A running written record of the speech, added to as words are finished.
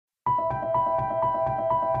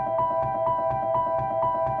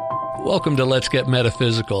Welcome to Let's Get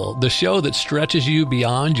Metaphysical, the show that stretches you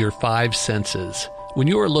beyond your five senses. When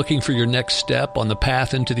you are looking for your next step on the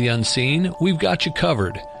path into the unseen, we've got you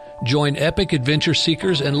covered. Join epic adventure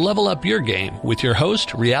seekers and level up your game with your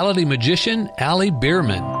host, reality magician Allie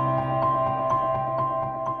Bierman.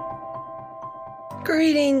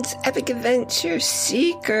 Greetings, epic adventure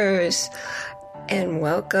seekers, and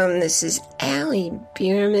welcome. This is Allie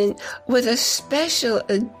Bierman with a special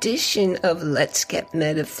edition of Let's Get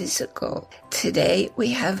Metaphysical. Today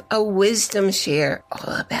we have a wisdom share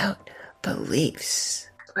all about beliefs.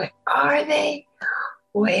 What are they?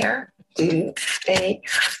 Where do they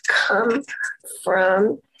come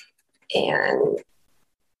from? And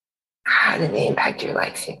how do they impact your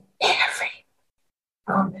life in every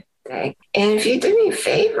moment? And if you do me a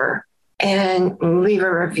favor and leave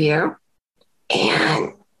a review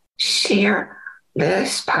and share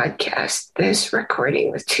this podcast, this recording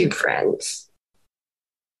with two friends,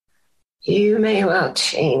 you may well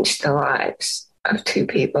change the lives of two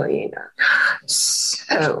people you know.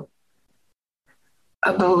 So,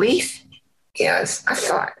 a belief is a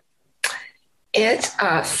thought. It's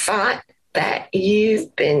a thought that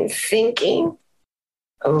you've been thinking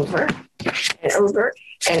over and over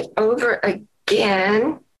and over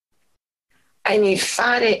again, and you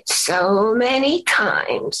thought it so many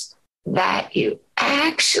times that you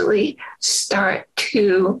actually start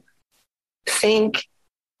to think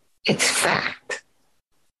it's fact.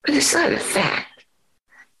 But it's not a fact.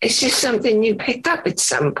 It's just something you picked up at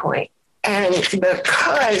some point. And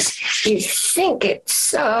because you think it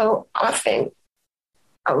so often,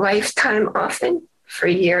 a lifetime often, for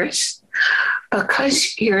years,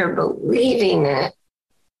 because you're believing it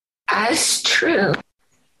as true,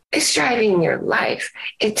 it's driving your life.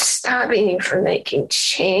 It's stopping you from making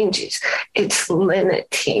changes. It's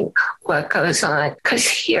limiting what goes on. Because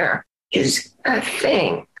here is a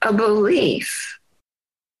thing. A belief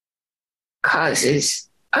causes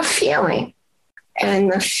a feeling.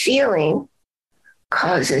 And the feeling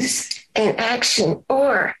causes an action,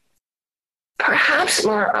 or perhaps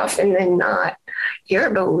more often than not, your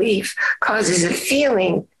belief causes a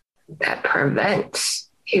feeling that prevents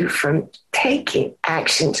you from taking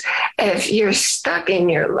actions. If you're stuck in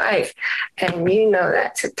your life, and you know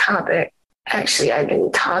that's a topic actually I've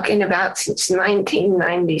been talking about since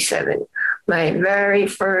 1997. My very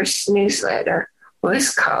first newsletter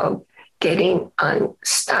was called Getting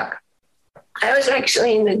Unstuck. I was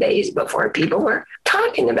actually in the days before people were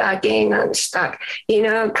talking about getting unstuck, you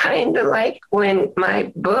know, kind of like when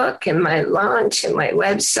my book and my launch and my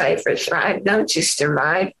website for Thrive Don't Just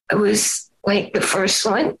Survive, it was like the first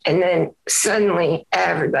one. And then suddenly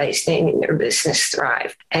everybody's naming their business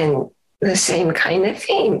Thrive. And the same kind of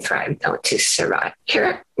theme, Thrive Don't Just Survive.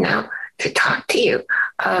 Here now to talk to you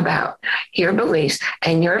about your beliefs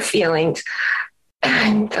and your feelings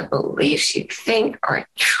and the beliefs you think are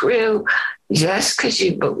true just because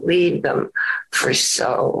you believe them for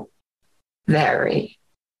so very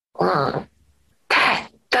long. That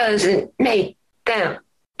doesn't make them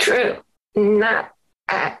true. Not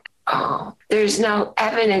at all. There's no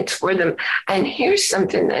evidence for them. And here's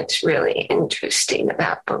something that's really interesting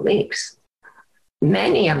about beliefs.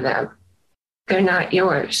 Many of them, they're not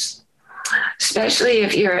yours. Especially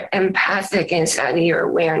if you're empathic inside of your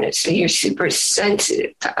awareness, so you're super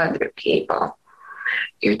sensitive to other people.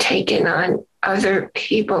 You're taking on other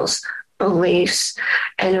people's beliefs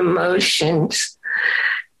and emotions,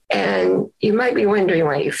 and you might be wondering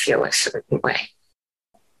why you feel a certain way.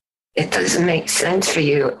 It doesn't make sense for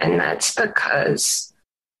you, and that's because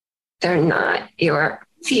they're not your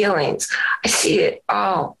feelings. I see it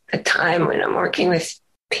all the time when I'm working with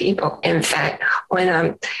people. In fact,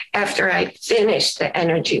 when after I finish the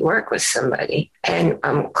energy work with somebody and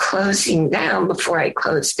I'm closing down, before I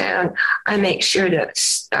close down, I make sure to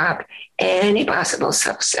stop any possible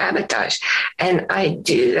self-sabotage. And I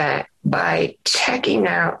do that by checking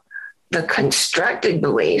out the constructed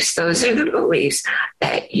beliefs. Those are the beliefs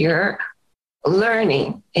that you're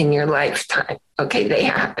learning in your lifetime. Okay, they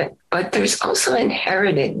happen. But there's also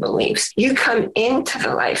inherited beliefs. You come into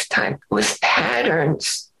the lifetime with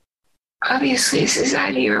patterns. Obviously, this is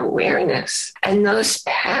out of your awareness. And those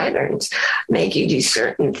patterns make you do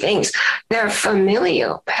certain things. They're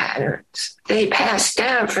familial patterns. They pass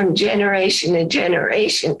down from generation to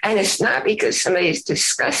generation. And it's not because somebody's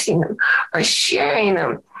discussing them or sharing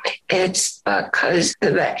them. It's because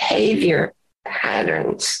the behavior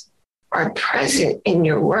patterns are present in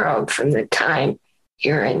your world from the time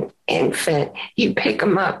you're an infant. You pick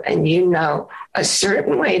them up and you know a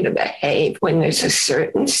certain way to behave when there's a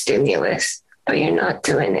certain stimulus, but you're not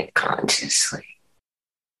doing it consciously.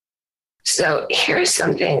 So here's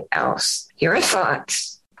something else. Your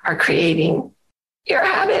thoughts are creating your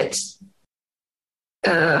habits.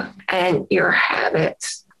 And your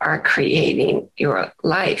habits are creating your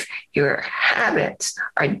life. Your habits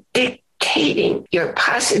are dictating your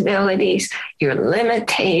possibilities, your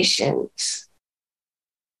limitations,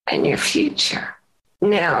 and your future.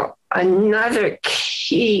 Now, another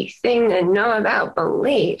key thing to know about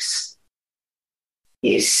beliefs,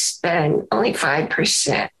 you spend only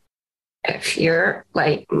 5%. If you're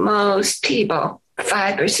like most people,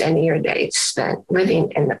 5% of your day is spent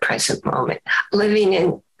living in the present moment, living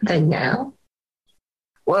in the now.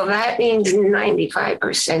 Well, that means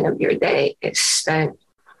 95% of your day is spent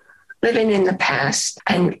living in the past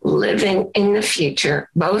and living in the future,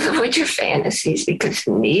 both of which are fantasies because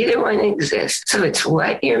neither one exists. So it's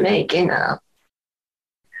what you're making up.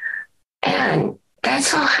 And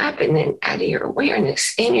that's all happening out of your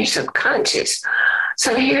awareness in your subconscious.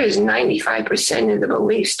 So here's 95% of the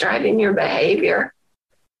beliefs driving your behavior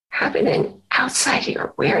happening outside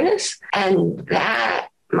your awareness. And that,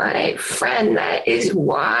 my friend, that is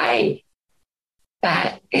why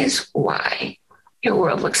your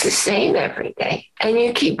world looks the same every day. And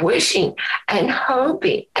you keep wishing and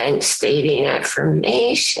hoping and stating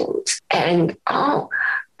affirmations and all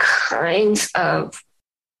kinds of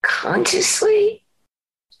consciously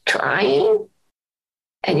trying.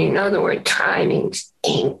 And you know the word try means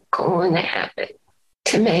ain't going to happen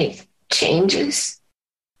to make changes.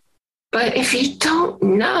 But if you don't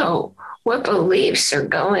know what beliefs are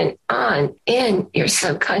going on in your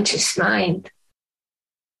subconscious mind,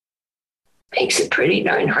 it makes it pretty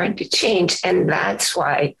darn hard to change. And that's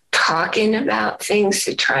why talking about things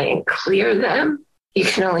to try and clear them, you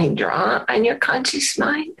can only draw on your conscious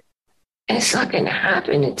mind. And it's not going to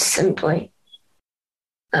happen. It's simply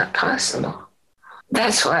not possible.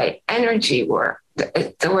 That's why energy work,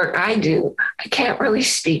 the work I do, I can't really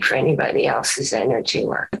speak for anybody else's energy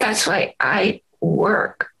work. That's why I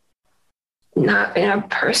work not in a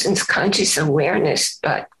person's conscious awareness,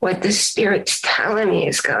 but what the spirit's telling me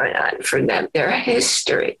is going on for them, their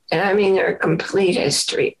history. And I mean their complete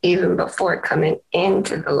history, even before coming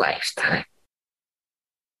into the lifetime.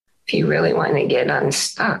 If you really want to get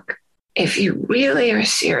unstuck, if you really are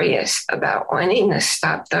serious about wanting to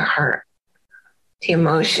stop the hurt, the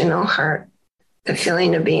emotional hurt, the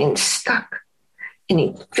feeling of being stuck,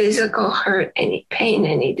 any physical hurt, any pain,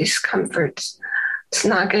 any discomforts, it's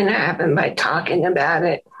not going to happen by talking about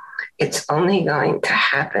it. It's only going to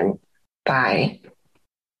happen by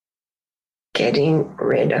getting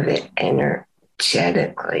rid of it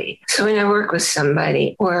energetically. So when I work with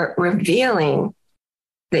somebody, we're revealing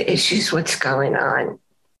the issues, what's going on.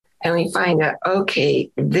 And we find out,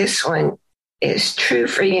 okay, this one is true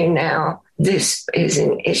for you now. This is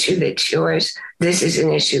an issue that's yours. This is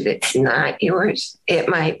an issue that's not yours. It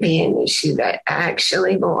might be an issue that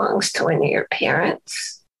actually belongs to one of your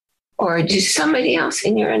parents or just somebody else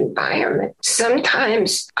in your environment.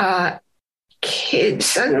 Sometimes a kid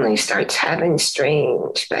suddenly starts having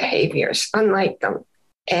strange behaviors, unlike them.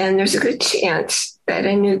 And there's a good chance that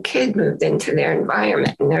a new kid moved into their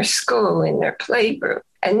environment, in their school, in their playgroup.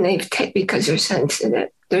 And because they're sensitive.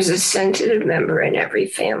 There's a sensitive member in every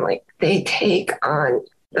family. They take on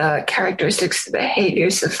the characteristics, the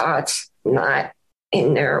behaviors, the thoughts, not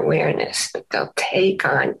in their awareness, but they'll take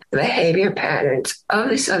on behavior patterns of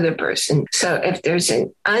this other person. So if there's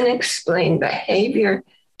an unexplained behavior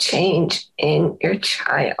change in your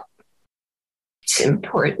child, it's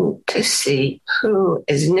important to see who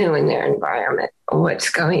is new in their environment, what's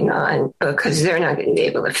going on, because they're not going to be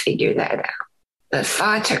able to figure that out. The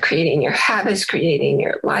thoughts are creating your habits, creating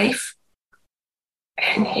your life.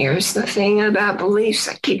 And here's the thing about beliefs.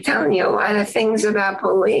 I keep telling you a lot of things about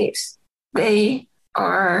beliefs. They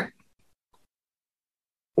are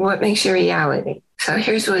what makes your reality. So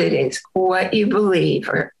here's what it is. What you believe,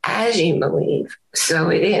 or as you believe, so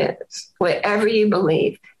it is. Whatever you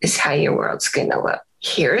believe is how your world's going to look.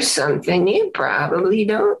 Here's something you probably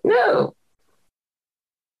don't know.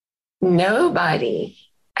 Nobody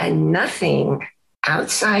and nothing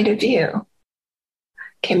outside of you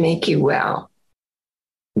can make you well.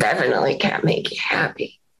 Definitely can't make you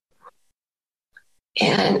happy.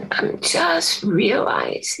 And I'm just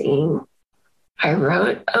realizing I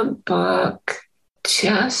wrote a book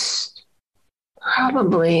just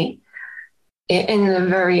probably in the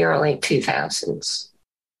very early 2000s.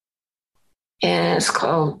 And it's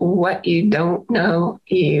called What You Don't Know,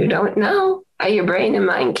 You Don't Know, How Your Brain and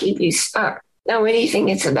Mind Keep You Stuck. Now, what do you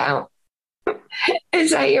think it's about?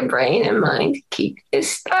 Is how your brain and mind keep you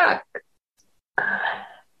stuck.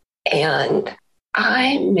 And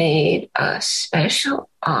I made a special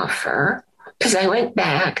offer because I went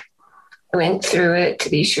back, went through it to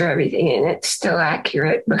be sure everything in it's still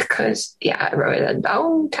accurate because, I wrote it a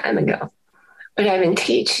long time ago. But I've been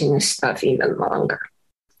teaching this stuff even longer.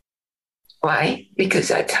 Why? Because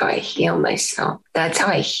that's how I heal myself. That's how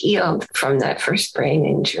I healed from that first brain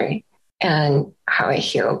injury and how I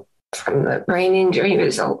healed from the brain injury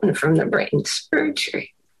resulting from the brain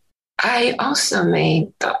surgery. I also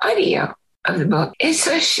made the audio of the book. It's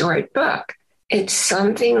a short book. It's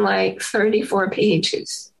something like 34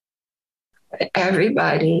 pages.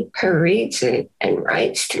 Everybody who reads it and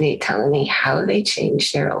writes to me telling me how they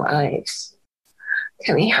changed their lives.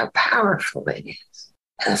 Tell me how powerful it is.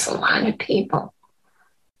 That's a lot of people.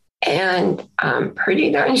 And I'm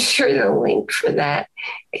pretty darn sure the link for that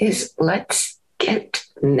is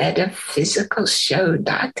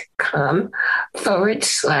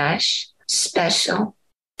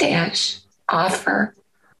letsgetmetaphysicalshow.com/special-offer.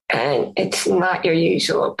 And it's not your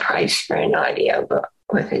usual price for an audio book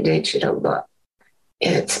with a digital book.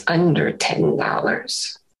 It's under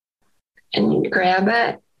 $10. And you grab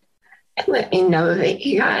it and let me know that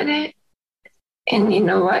you got it. And you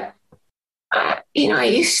know what? I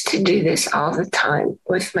used to do this all the time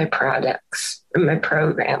with my products and my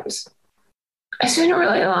programs. It's been a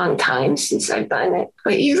really long time since I've done it,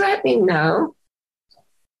 but you let me know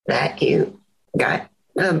that you got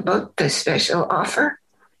the book, the special offer,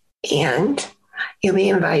 and you'll be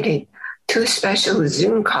invited to a special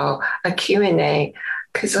Zoom call, a Q&A,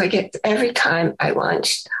 because every time I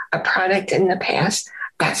launched a product in the past,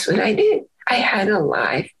 that's what I did. I had a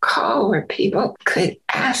live call where people could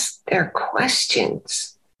ask their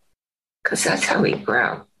questions because that's how we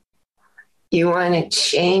grow. You want to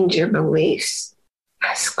change your beliefs?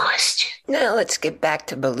 Ask questions. Now let's get back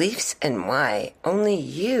to beliefs and why only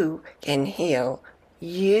you can heal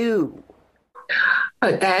you.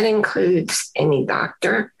 But that includes any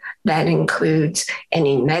doctor, that includes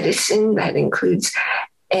any medicine, that includes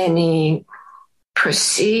any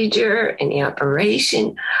procedure, any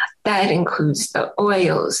operation. That includes the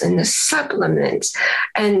oils and the supplements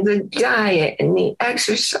and the diet and the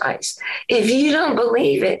exercise. If you don't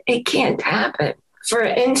believe it, it can't happen. For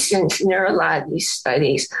instance, there are a lot of these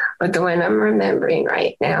studies, but the one I'm remembering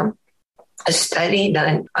right now, a study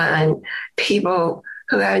done on people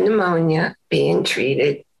who had pneumonia being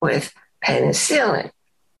treated with penicillin.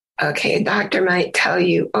 Okay, a doctor might tell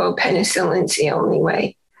you, penicillin's the only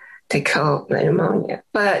way to kill the pneumonia.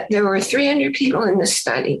 But there were 300 people in the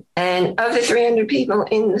study. And of the 300 people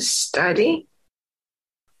in the study,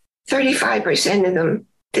 35% of them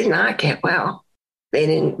did not get well. They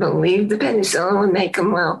didn't believe the penicillin would make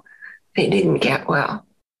them well. They didn't get well.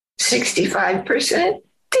 65%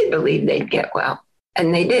 did believe they'd get well,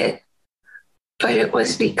 and they did. But it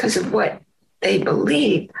was because of what they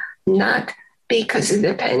believed, not because of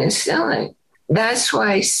the penicillin. That's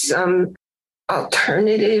why some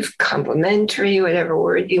alternative, complementary, whatever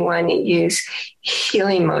word you want to use,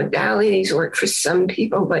 healing modalities work for some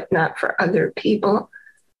people, but not for other people.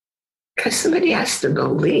 Because somebody has to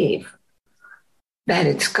believe that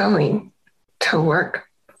it's going to work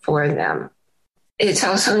for them. It's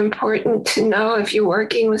also important to know if you're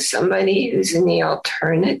working with somebody who's in the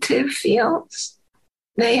alternative fields,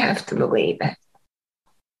 they have to believe it.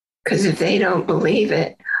 Because if they don't believe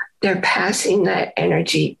it, they're passing that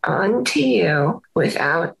energy on to you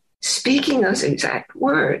without speaking those exact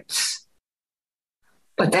words.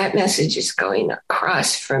 But that message is going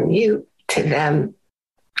across from you to them.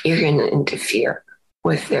 You're going to interfere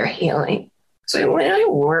with their healing. So when I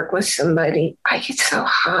work with somebody, I get so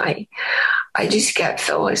high. I just get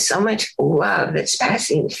filled with so much love that's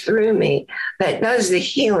passing through me that does the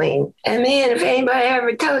healing. And man, if anybody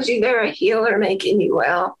ever tells you they're a healer making you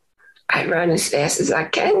well, I run as fast as I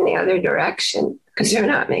can in the other direction because they're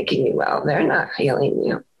not making you well. They're not healing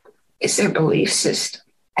you. It's their belief system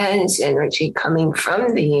and it's energy coming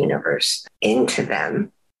from the universe into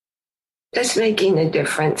them that's making a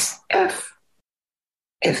difference if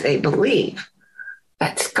they believe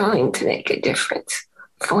that's going to make a difference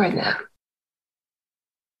for them.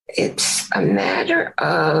 It's a matter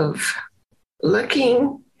of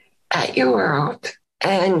looking at your world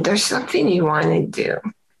and there's something you want to do.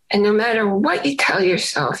 And no matter what you tell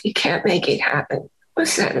yourself, you can't make it happen.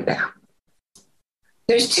 What's that about?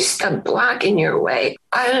 There's just a block in your way.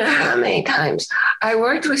 I don't know how many times I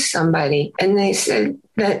worked with somebody and they said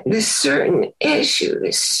that this certain issue,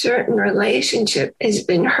 this certain relationship has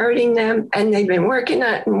been hurting them and they've been working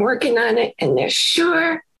on it and they're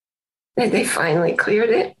sure that they finally cleared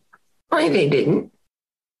it. Only they didn't.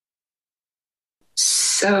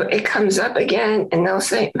 So it comes up again and they'll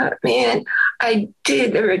say, man, I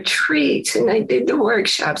did the retreats and I did the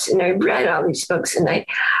workshops and I read all these books and I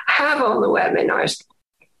have all the webinars.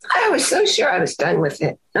 I was so sure I was done with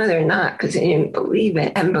it. No, they're not, because they didn't believe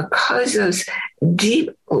it. And because those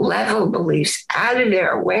deep level beliefs out of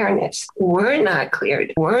their awareness were not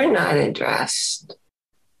cleared, were not addressed,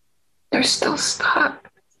 they're still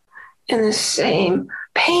stuck in the same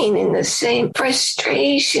pain, in the same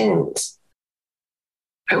frustrations.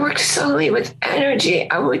 I work solely with energy.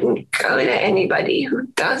 I wouldn't go to anybody who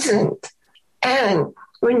doesn't. And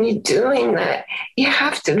when you're doing that, you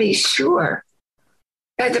have to be sure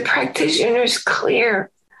that the practitioner is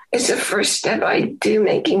clear. It's the first step I do,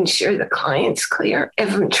 making sure the client's clear.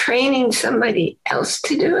 If I'm training somebody else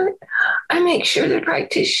to do it, I make sure the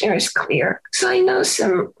practitioner is clear. So I know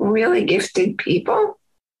some really gifted people,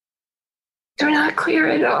 they're not clear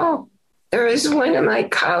at all. There was one of my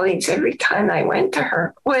colleagues, every time I went to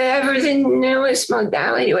her, whatever the newest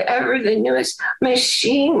modality, whatever the newest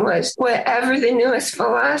machine was, whatever the newest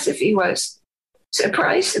philosophy was,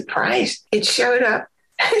 surprise, surprise, it showed up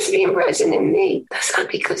as being present in me. That's not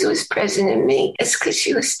because it was present in me. It's because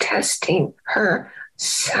she was testing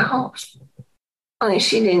herself. Only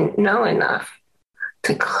she didn't know enough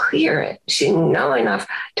to clear it. She didn't know enough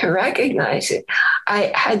to recognize it.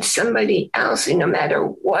 I had somebody else who, no matter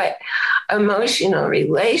what emotional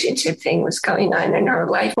relationship thing was going on in her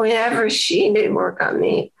life, whenever she did work on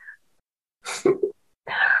me,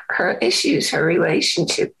 her issues, her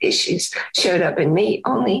relationship issues showed up in me,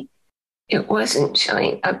 only it wasn't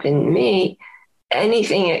showing up in me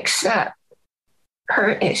anything except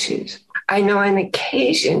her issues. I know on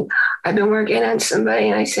occasion I've been working on somebody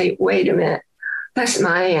and I say, wait a minute, that's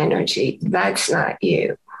my energy. That's not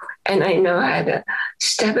you. And I know how to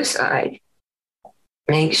step aside,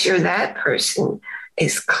 make sure that person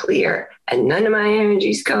is clear and none of my energy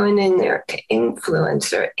is going in there to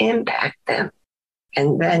influence or impact them.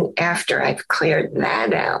 And then after I've cleared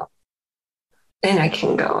that out, then I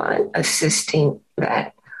can go on assisting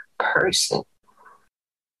that person.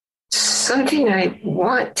 Something I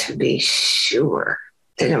want to be sure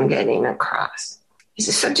that I'm getting across is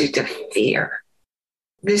the subject of fear.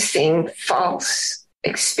 This thing, false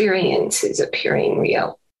experiences appearing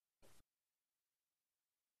real.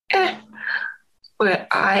 What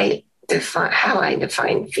I define, how I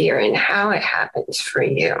define fear and how it happens for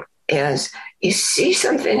you is you see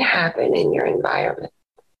something happen in your environment,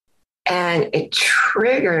 and it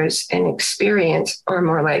triggers an experience, or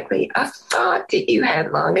more likely a thought that you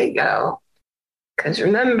had long ago. Because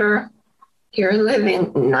remember, you're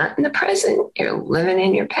living not in the present, you're living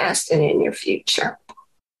in your past and in your future.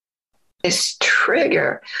 This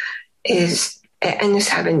trigger is, and this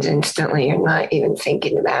happens instantly, you're not even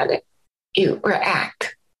thinking about it. You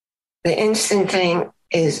react. The instant thing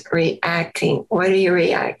is reacting. What are you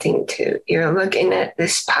reacting to? You're looking at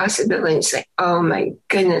this possibility and say, oh my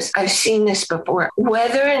goodness, I've seen this before.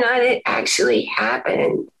 Whether or not it actually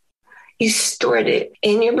happened, you stored it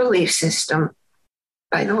in your belief system.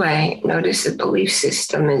 By the way, notice the belief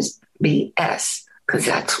system is BS, because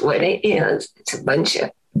that's what it is. It's a bunch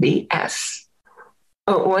of BS.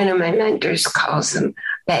 But one of my mentors calls them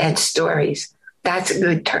bad stories. That's a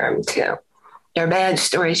good term too. They're bad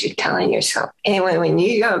stories you're telling yourself. Anyway, when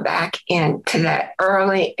you go back into that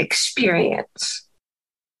early experience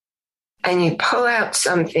and you pull out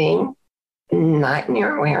something not in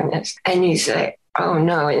your awareness and you say, oh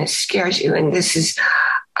no, and it scares you, and this is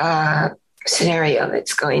a scenario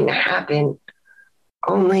that's going to happen,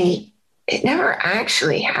 only it never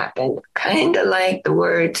actually happened. Kind of like the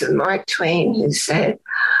words of Mark Twain, who said,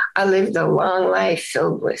 I lived a long life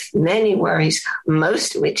filled with many worries,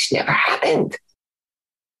 most of which never happened.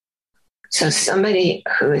 So somebody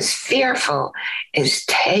who is fearful is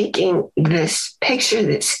taking this picture,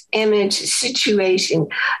 this image, this situation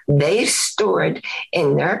they've stored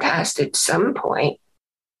in their past at some point,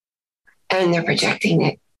 and they're projecting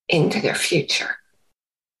it into their future.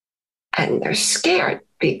 And they're scared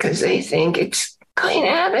because they think it's going to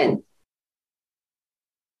happen.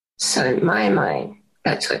 So in my mind,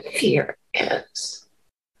 that's what fear is.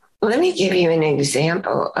 Let me give you an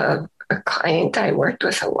example of a client I worked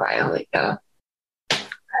with a while ago.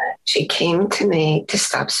 She came to me to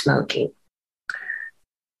stop smoking.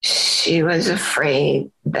 She was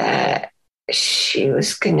afraid that she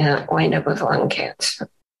was going to wind up with lung cancer.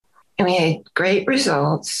 And we had great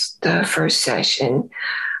results the first session,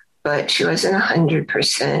 but she wasn't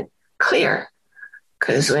 100% clear.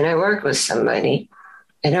 Because when I work with somebody,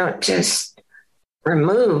 I don't just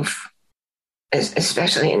remove,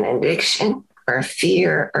 especially an addiction or a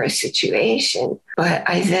fear or a situation, but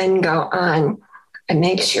I then go on and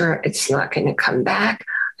make sure it's not going to come back.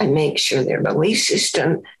 and make sure their belief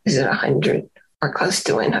system is at 100 or close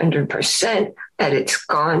to 100%, that it's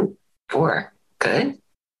gone for good.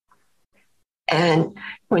 And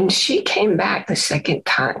when she came back the second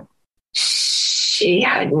time, she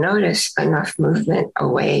had noticed enough movement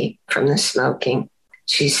away from the smoking.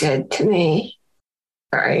 She said to me,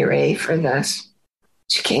 "Are you ready for this?"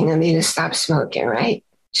 She came to me to stop smoking, right?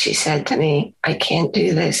 She said to me, "I can't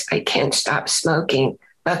do this. I can't stop smoking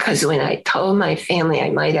because when I told my family I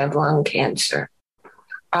might have lung cancer,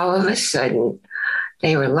 all of a sudden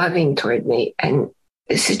they were loving toward me, and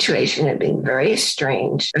the situation had been very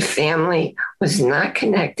strange. The family was not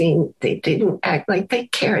connecting. They didn't act like they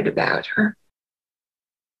cared about her.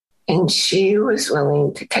 And she was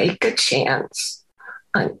willing to take a chance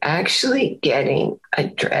on actually getting a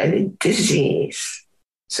dreaded disease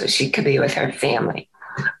so she could be with her family."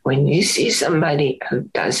 When you see somebody who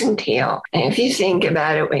doesn't heal, and if you think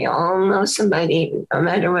about it, we all know somebody, no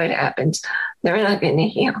matter what happens, they're not going to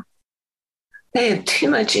heal. They have too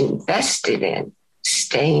much invested in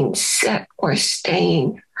staying sick or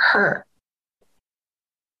staying hurt.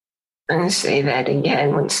 I'm going to say that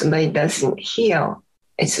again. When somebody doesn't heal,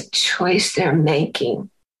 it's a choice they're making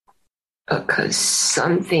because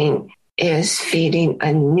something is feeding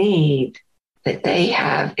a need that they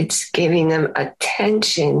have. It's giving them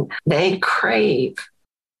attention they crave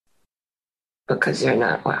because they're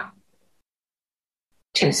not well.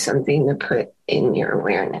 Just something to put in your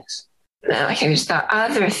awareness. Now, here's the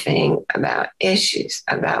other thing about issues,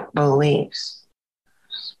 about beliefs.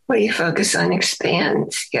 What you focus on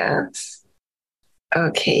expands, yes.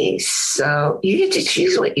 Okay, so you get to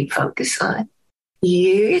choose what you focus on.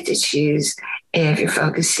 You get to choose if you're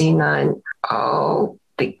focusing on all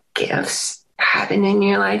the gifts happen in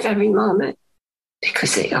your life every moment,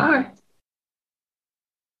 because they are.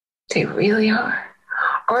 They really are.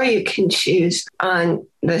 Or you can choose on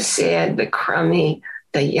the sad, the crummy,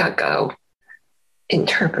 the yucko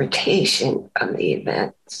interpretation of the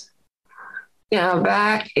events. Now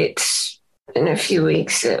back, it's in a few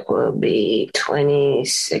weeks, it will be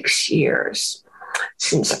 26 years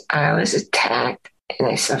since I was attacked and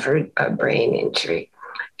I suffered a brain injury.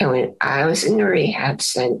 And when I was in the rehab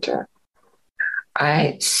center,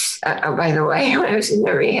 by the way, when I was in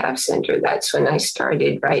the rehab center, that's when I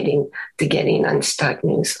started writing the Getting Unstuck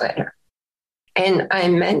newsletter. And I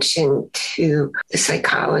mentioned to the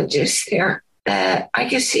psychologist there that I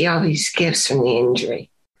could see all these gifts from the injury.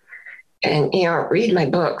 And, read my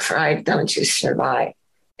book, Thrive, Don't Just Survive.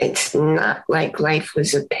 It's not like life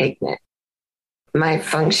was a picnic. My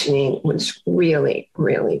functioning was really,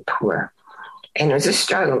 really poor. And it was a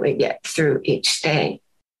struggle to get through each day.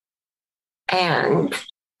 And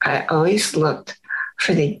I always looked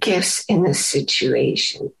for the gifts in the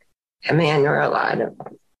situation. And man, there were a lot of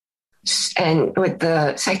them. And what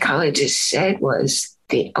the psychologist said was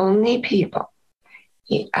the only people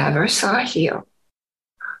he ever saw heal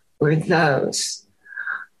were those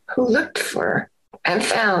who looked for and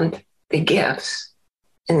found the gifts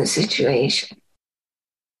in the situation.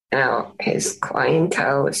 Now, his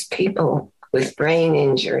clientele was people with brain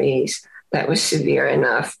injuries that was severe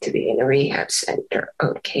enough to be in a rehab center.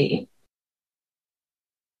 Okay.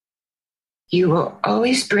 You will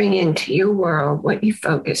always bring into your world what you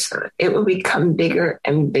focus on. It will become bigger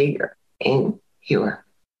and bigger in your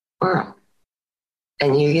world.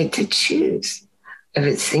 And you get to choose if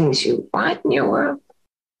it's things you want in your world,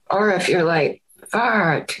 or if you're like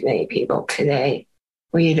far too many people today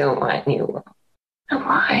where you don't want in your world. And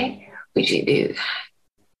why would you do that?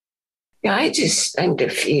 I just spent a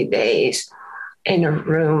few days in a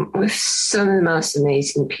room with some of the most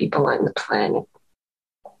amazing people on the planet.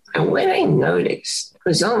 And what I noticed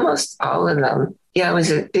was almost all of them, it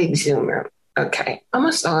was a big Zoom room. Okay.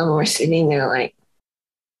 Almost all of them were sitting there like,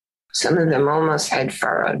 some of them almost had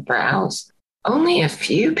furrowed brows. Only a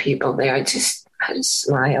few people there just had a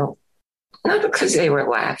smile. Not because they were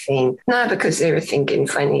laughing, not because they were thinking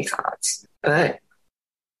funny thoughts, but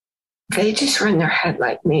they just run their head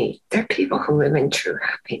like me. They're people who live in true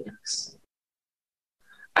happiness.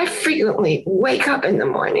 I frequently wake up in the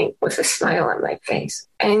morning with a smile on my face.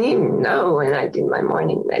 And when I do my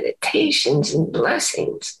morning meditations and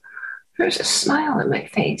blessings, there's a smile on my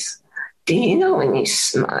face. Do you know when you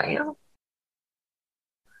smile,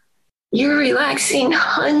 you're relaxing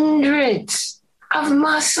hundreds of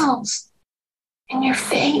muscles in your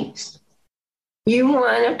face? You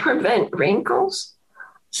want to prevent wrinkles?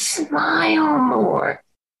 Smile more,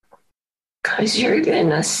 because you're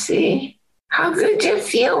going to see how good you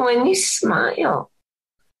feel when you smile.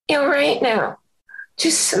 Right now,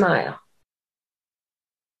 just smile.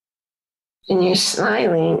 And you're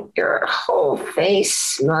smiling, your whole face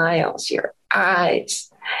smiles, your eyes,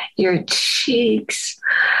 your cheeks,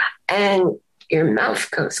 and your mouth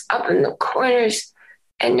goes up in the corners.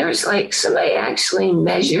 And there's like somebody actually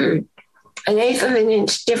measured 1/8 of an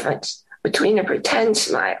inch difference between a pretend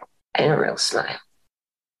smile and a real smile.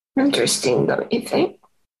 Interesting, don't you think?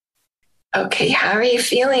 Okay, how are you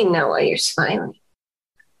feeling now while you're smiling?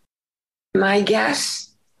 My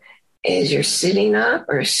guess is you're sitting up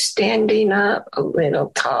or standing up a little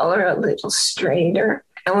taller, a little straighter.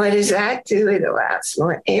 And what does that do? It allows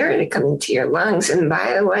more air to come into your lungs. And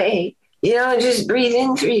by the way, you don't just breathe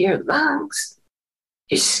in through your lungs.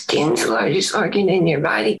 Your skin's the largest organ in your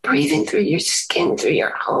body. Breathing through your skin, through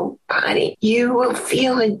your whole body. You will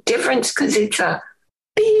feel a difference because it's a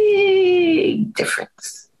big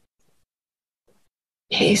difference.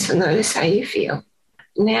 Okay, so notice how you feel.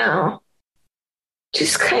 Now,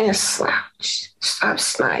 just kind of slouch. Stop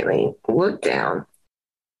smiling. Look down.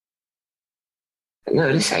 And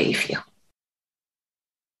notice how you feel.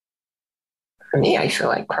 For me, I feel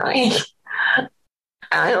like crying.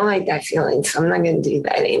 I don't like that feeling, so I'm not going to do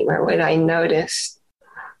that anymore. What I noticed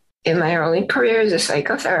in my early career as a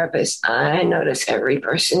psychotherapist, I noticed every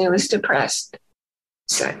person who was depressed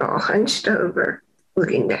sat all hunched over,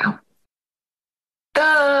 looking down.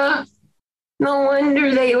 Duh! No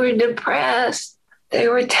wonder they were depressed. They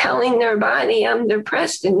were telling their body, I'm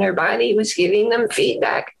depressed, and their body was giving them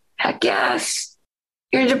feedback. Heck yes,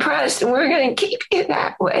 you're depressed, and we're going to keep you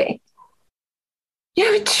that way. You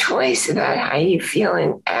have a choice about how you feel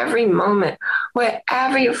in every moment.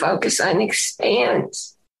 Whatever you focus on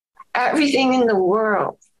expands. Everything in the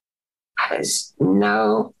world has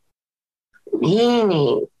no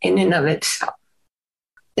meaning in and of itself.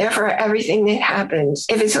 Therefore, everything that happens,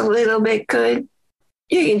 if it's a little bit good,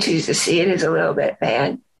 you can choose to see it as a little bit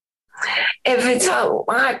bad. If it's a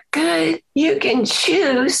lot good, you can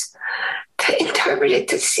choose to interpret it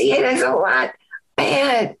to see it as a lot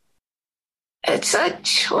bad. It's a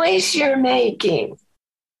choice you're making.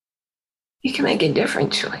 You can make a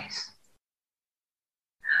different choice.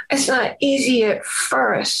 It's not easy at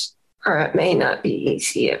first, or it may not be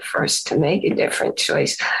easy at first to make a different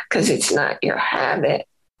choice because it's not your habit.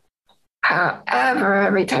 However,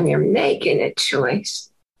 every time you're making a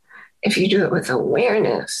choice, if you do it with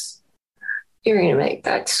awareness, you're going to make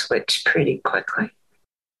that switch pretty quickly.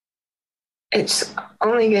 It's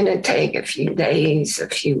only going to take a few days, a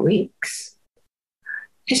few weeks.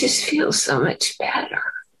 It just feels so much better.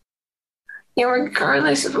 You know,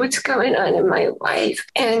 regardless of what's going on in my life.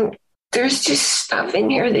 And there's just stuff in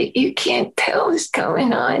here that you can't tell is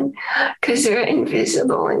going on because they're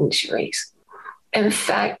invisible injuries. In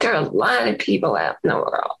fact, there are a lot of people out in the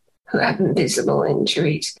world who have invisible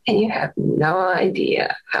injuries, and you have no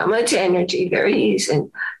idea how much energy they're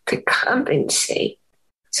using to compensate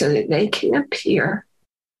so that they can appear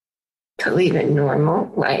to lead a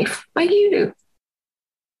normal life like you do.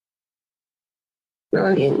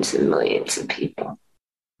 Millions and millions of people.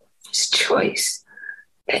 It's choice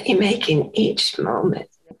that you make in each moment.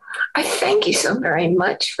 I thank you so very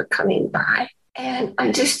much for coming by. And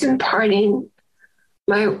I'm just imparting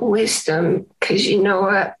my wisdom because you know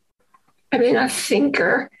what? I've been a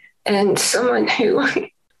thinker and someone who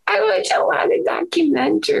I watch a lot of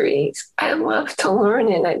documentaries. I love to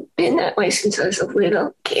learn, and I've been that way since I was a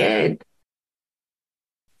little kid.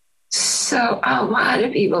 So a lot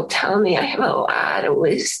of people tell me I have a lot of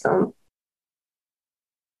wisdom.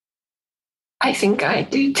 I think I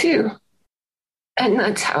do too. And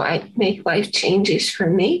that's how I make life changes for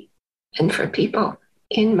me and for people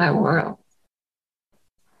in my world.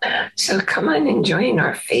 So come on and join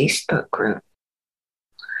our Facebook group.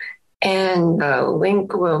 And the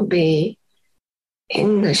link will be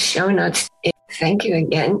in the show notes. Thank you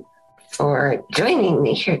again for joining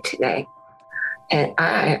me here today. And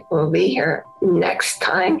I will be here next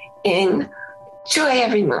time. Enjoy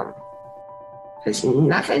every moment. Because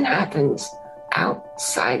nothing happens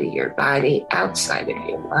outside of your body, outside of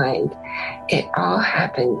your mind. It all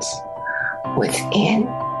happens within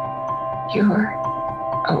your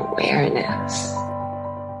awareness.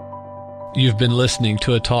 You've been listening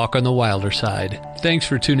to a talk on the Wilder Side. Thanks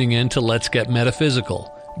for tuning in to Let's Get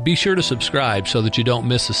Metaphysical. Be sure to subscribe so that you don't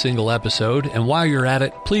miss a single episode, and while you're at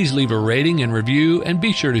it, please leave a rating and review, and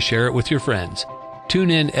be sure to share it with your friends. Tune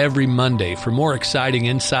in every Monday for more exciting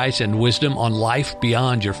insights and wisdom on life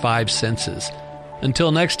beyond your 5 senses.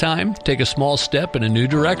 Until next time, take a small step in a new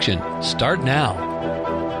direction. Start now.